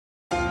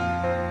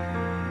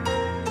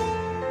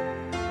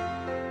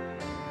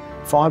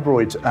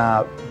Fibroids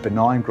are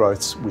benign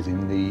growths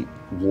within the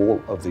wall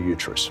of the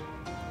uterus.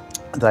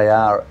 They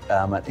are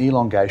an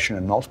elongation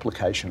and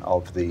multiplication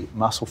of the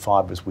muscle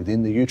fibres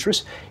within the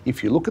uterus.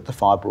 If you look at the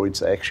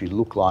fibroids, they actually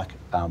look like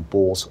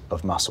balls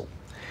of muscle.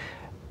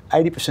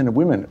 80% of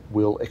women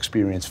will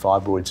experience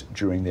fibroids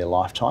during their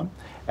lifetime.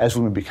 As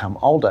women become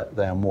older,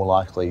 they are more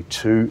likely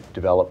to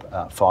develop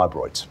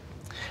fibroids.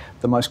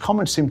 The most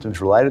common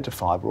symptoms related to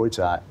fibroids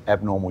are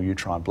abnormal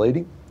uterine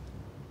bleeding,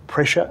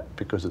 pressure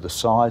because of the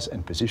size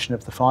and position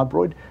of the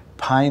fibroid,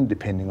 pain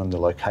depending on the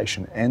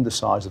location and the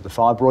size of the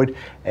fibroid,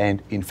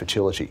 and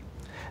infertility.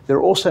 There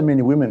are also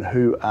many women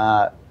who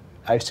are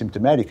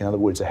asymptomatic, in other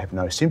words, they have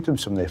no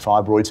symptoms from their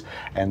fibroids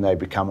and they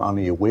become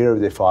only aware of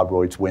their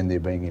fibroids when they're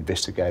being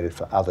investigated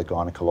for other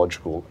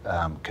gynecological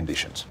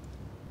conditions.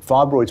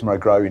 Fibroids may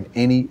grow in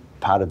any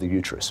part of the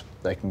uterus.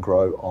 They can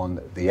grow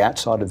on the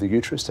outside of the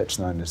uterus, that's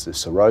known as the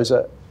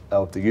serosa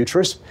of the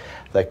uterus.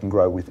 They can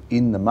grow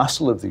within the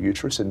muscle of the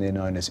uterus and they're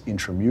known as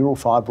intramural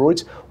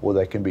fibroids, or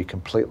they can be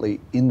completely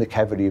in the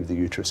cavity of the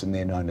uterus and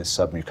they're known as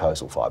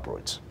submucosal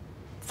fibroids.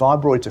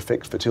 Fibroids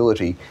affect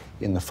fertility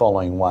in the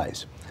following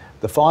ways.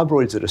 The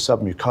fibroids that are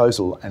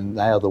submucosal, and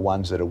they are the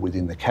ones that are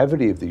within the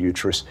cavity of the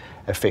uterus,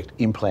 affect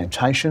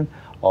implantation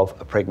of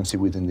a pregnancy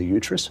within the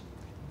uterus.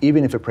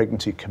 Even if a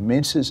pregnancy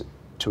commences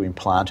to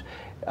implant,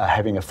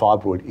 having a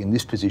fibroid in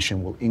this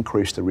position will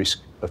increase the risk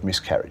of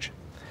miscarriage.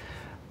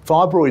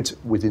 Fibroids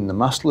within the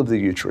muscle of the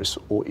uterus,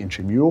 or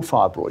intramural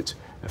fibroids,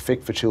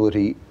 affect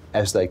fertility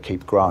as they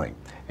keep growing.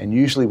 And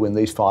usually when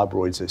these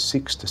fibroids are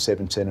 6 to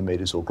 7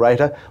 centimetres or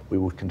greater, we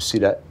would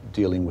consider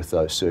dealing with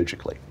those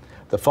surgically.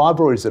 The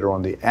fibroids that are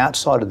on the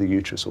outside of the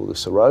uterus, or the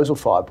serosal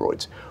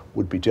fibroids,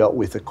 would be dealt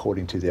with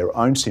according to their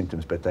own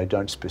symptoms, but they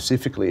don't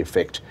specifically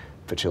affect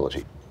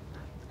fertility.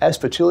 As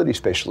fertility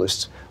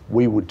specialists,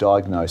 we would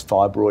diagnose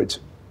fibroids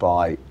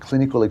by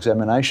clinical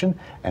examination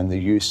and the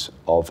use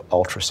of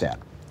ultrasound.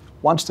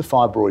 Once the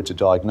fibroids are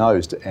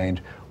diagnosed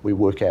and we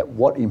work out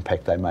what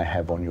impact they may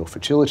have on your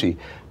fertility,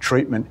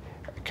 treatment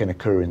can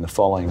occur in the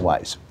following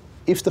ways.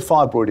 If the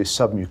fibroid is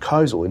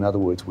submucosal, in other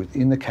words,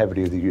 within the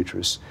cavity of the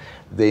uterus,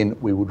 then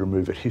we would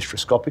remove it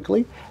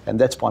hysteroscopically, and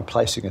that's by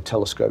placing a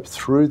telescope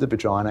through the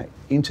vagina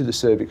into the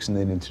cervix and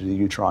then into the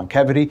uterine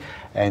cavity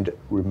and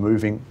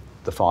removing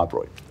the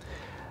fibroid.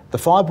 The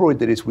fibroid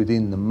that is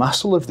within the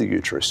muscle of the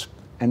uterus,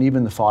 and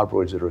even the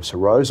fibroids that are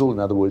serosal, in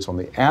other words, on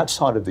the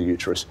outside of the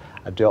uterus,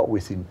 are dealt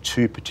with in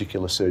two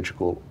particular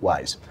surgical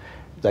ways.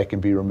 They can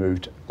be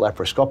removed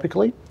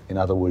laparoscopically, in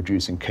other words,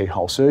 using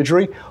keyhole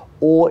surgery,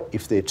 or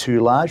if they're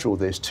too large or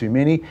there's too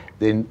many,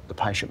 then the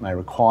patient may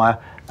require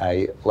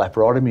a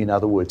laparotomy, in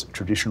other words,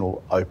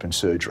 traditional open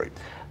surgery.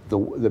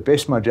 The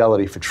best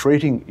modality for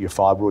treating your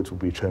fibroids will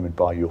be determined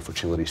by your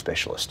fertility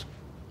specialist.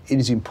 It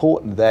is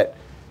important that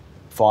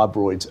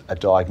fibroids are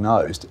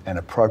diagnosed and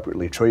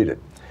appropriately treated.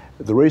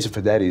 The reason for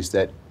that is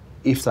that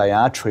if they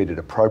are treated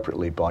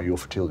appropriately by your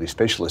fertility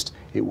specialist,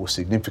 it will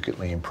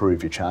significantly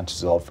improve your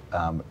chances of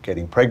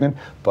getting pregnant,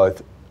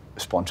 both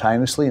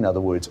spontaneously, in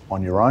other words,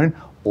 on your own,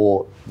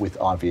 or with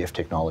IVF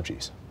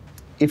technologies.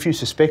 If you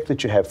suspect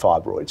that you have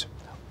fibroids,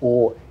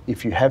 or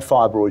if you have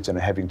fibroids and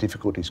are having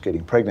difficulties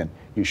getting pregnant,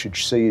 you should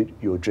see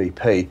your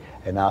GP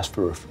and ask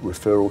for a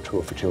referral to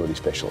a fertility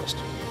specialist.